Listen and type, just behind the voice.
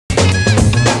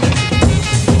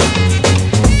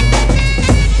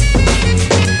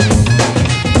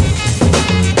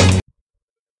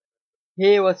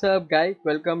Hey, what's up guys?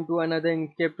 Welcome to another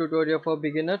Inkscape tutorial for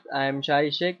beginners. I am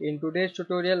Shahid Shaikh. In today's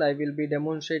tutorial, I will be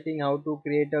demonstrating how to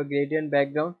create a gradient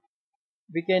background.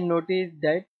 We can notice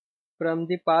that from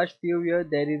the past few years,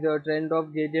 there is a trend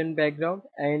of gradient background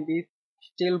and it's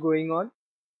still going on.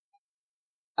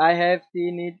 I have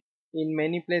seen it in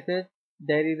many places.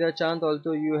 There is a chance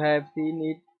also you have seen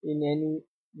it in any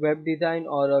web design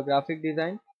or a graphic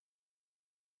design.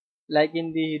 Like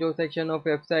in the hero section of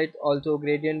websites, also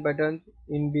gradient buttons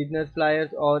in business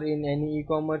flyers or in any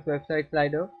e-commerce website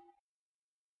slider.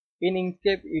 In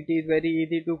Inkscape it is very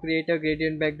easy to create a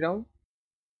gradient background.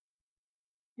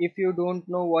 If you don't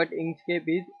know what Inkscape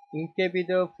is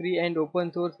a free and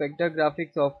open source vector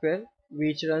graphics software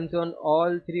which runs on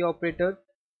all three operators,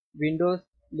 Windows,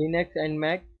 Linux and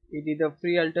Mac. It is a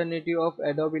free alternative of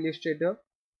Adobe Illustrator.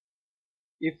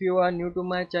 If you are new to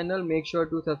my channel, make sure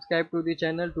to subscribe to the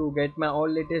channel to get my all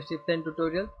latest tips and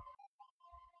tutorials.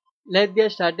 Let's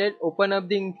get started. Open up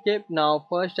the Inkscape. Now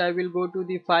first I will go to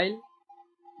the file,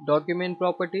 document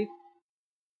properties,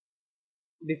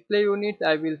 display units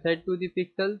I will set to the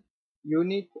pixels,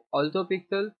 units also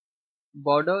pixels,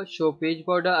 border show page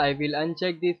border I will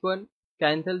uncheck this one,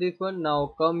 cancel this one.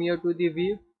 Now come here to the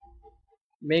view,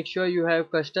 make sure you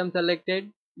have custom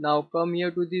selected. Now come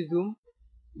here to the zoom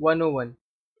 101.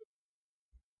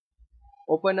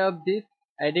 Open up this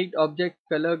edit object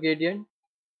color gradient.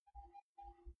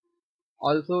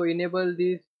 Also enable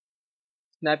this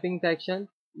snapping section.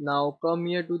 Now come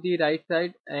here to the right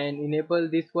side and enable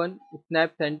this one,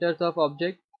 snap centers of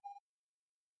object.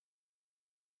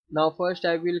 Now first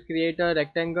I will create a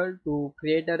rectangle. To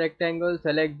create a rectangle,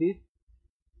 select this,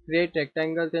 create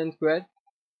rectangles and squares,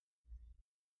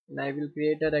 and I will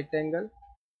create a rectangle.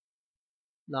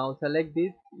 Now select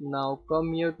this. Now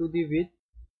come here to the width,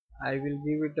 I will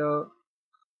give it a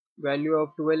value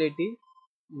of 1280.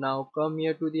 Now come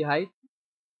here to the height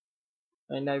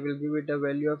and I will give it a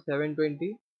value of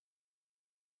 720,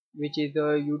 which is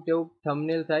a YouTube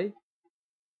thumbnail size.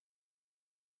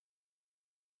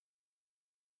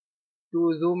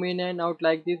 To zoom in and out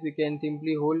like this, we can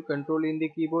simply hold Ctrl in the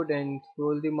keyboard and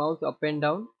scroll the mouse up and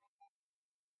down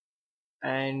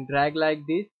and drag like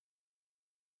this.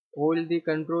 Hold the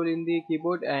Ctrl in the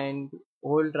keyboard and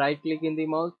hold right click in the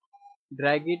mouse,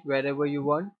 drag it wherever you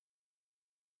want.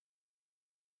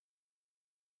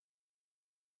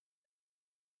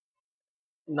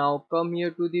 Now come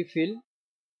here to the fill,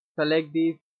 select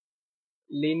the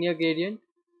linear gradient.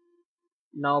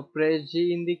 Now press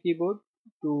G in the keyboard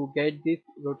to get this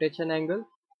rotation angle.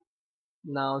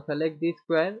 Now select this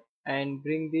square and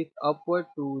bring this upward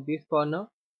to this corner.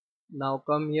 Now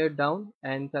come here down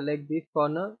and select this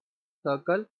corner,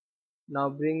 circle. Now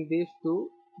bring this to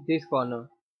this corner.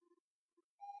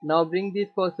 Now bring this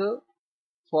cursor,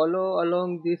 follow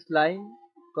along this line,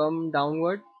 come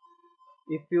downward.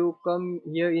 If you come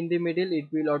here in the middle, it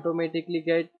will automatically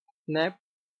get snapped.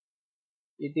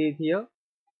 It is here.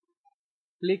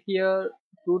 Click here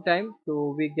 2 times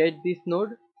so we get this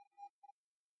node.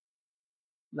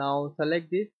 Now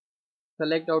select this,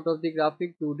 select out of the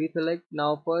graphic to deselect.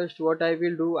 Now first what I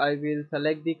will do, I will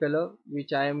select the color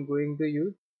which I am going to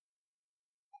use.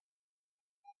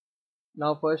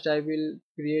 Now first I will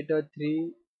create a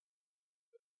 3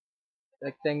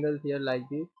 rectangles here like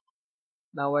this.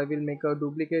 Now I will make a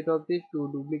duplicate of this. To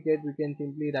duplicate we can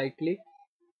simply right click,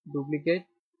 duplicate,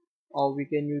 or we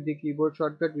can use the keyboard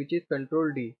shortcut which is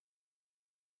Ctrl D.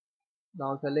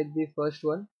 Now select this first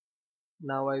one.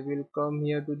 Now I will come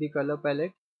here to the color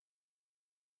palette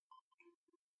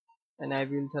and I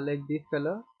will select this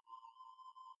color,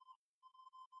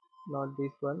 not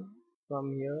this one.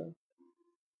 From here,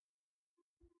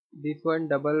 this one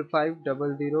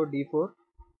 5500D4,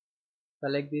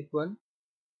 select this one.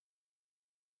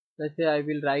 Let's say I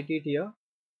will write it here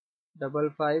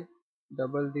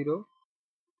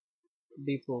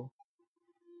 5500D4,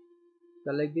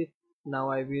 select this. Now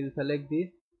I will select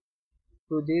this.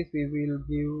 To this we will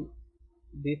give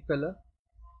this color,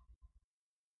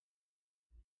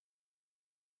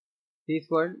 this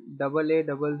one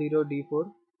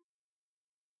AA00D4,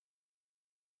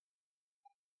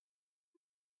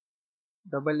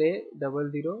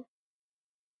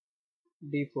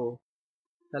 AA00D4,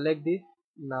 select this.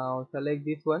 Now select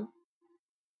this one.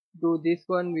 To this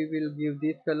one we will give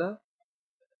this color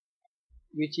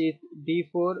which is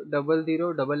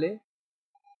D400AA,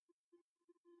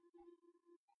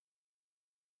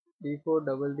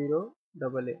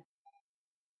 D400AA.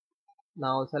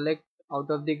 Now select out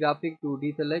of the graphic to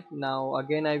deselect. Now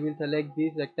again I will select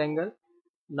this rectangle.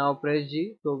 Now press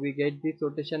G so we get this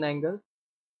rotation angle.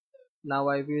 Now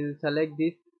I will select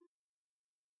this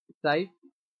side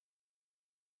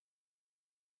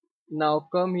Now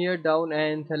come here down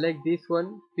and select this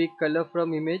one, pick color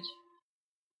from image.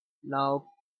 Now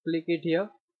click it here.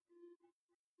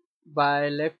 By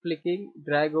left clicking,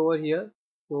 drag over here.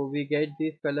 So we get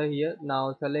this color here.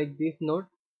 Now select this node.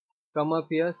 Come up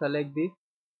here, select this.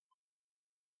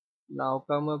 Now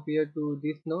come up here to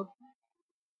this node.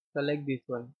 Select this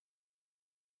one.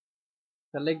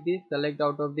 Select this, select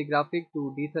out of the graphic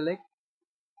to deselect.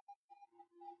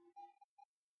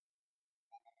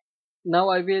 Now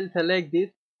I will select this,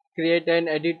 create and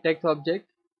edit text object.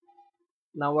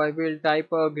 Now I will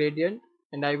type a gradient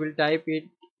and I will type it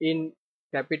in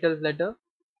capital letter.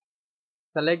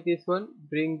 Select this one,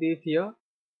 bring this here,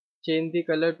 change the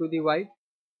color to the white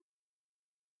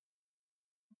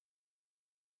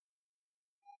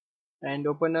and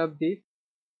open up this.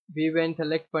 View and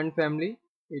select font family.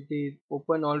 It is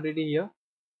open already here.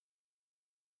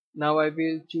 Now I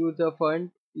will choose a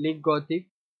font, Leak Gothic.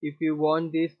 If you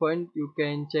want this font, you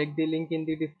can check the link in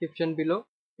the description below.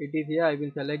 It is here. I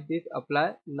will select this,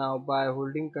 apply. Now by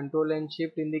holding Ctrl and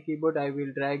Shift in the keyboard, I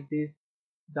will drag this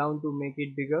down to make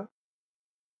it bigger.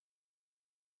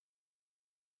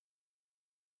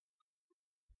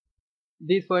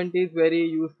 This font is very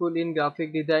useful in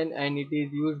graphic design and it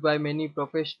is used by many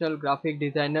professional graphic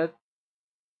designers.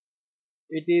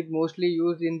 It is mostly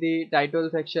used in the title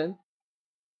section.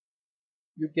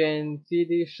 You can see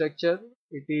the structure.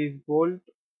 It is bold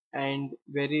and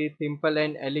very simple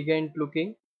and elegant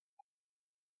looking.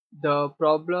 The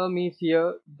problem is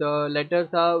here the letters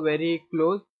are very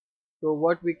close. So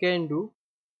what we can do,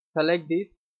 select this.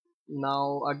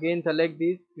 Now again select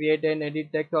this, create and edit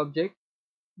text object.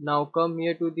 Now come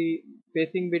here to the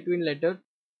spacing between letters.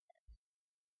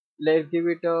 Let's give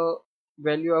it a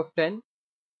value of 10.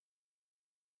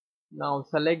 Now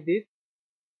select this.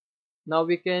 Now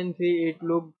we can see it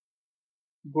look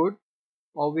good,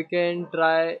 or we can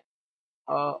try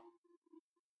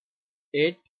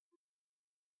 8.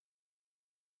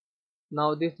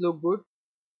 Now this look good.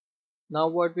 Now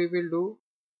what we will do,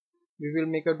 we will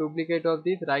make a duplicate of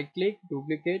this. Right click,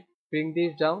 duplicate, bring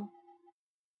this down.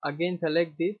 Again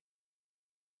select this.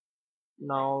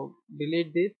 Now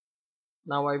delete this.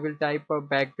 Now I will type a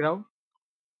background.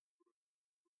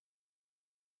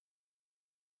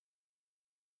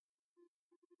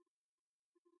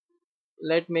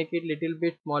 Let's make it little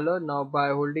bit smaller. Now by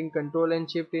holding Ctrl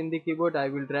and Shift in the keyboard, I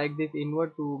will drag this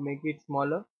inward to make it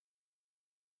smaller.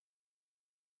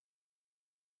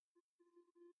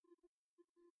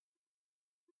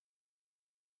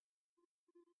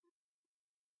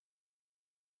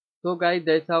 So guys,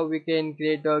 that's how we can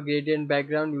create a gradient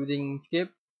background using Inkscape.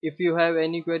 If you have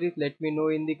any queries, let me know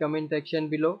in the comment section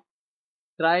below.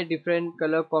 Try different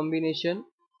color combination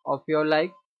of your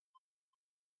like.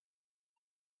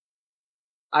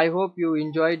 I hope you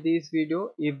enjoyed this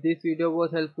video. If this video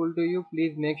was helpful to you,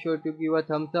 please make sure to give a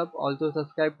thumbs up. Also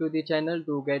subscribe to the channel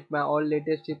to get my all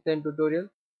latest tips and tutorials.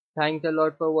 Thanks a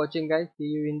lot for watching guys. See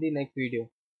you in the next video.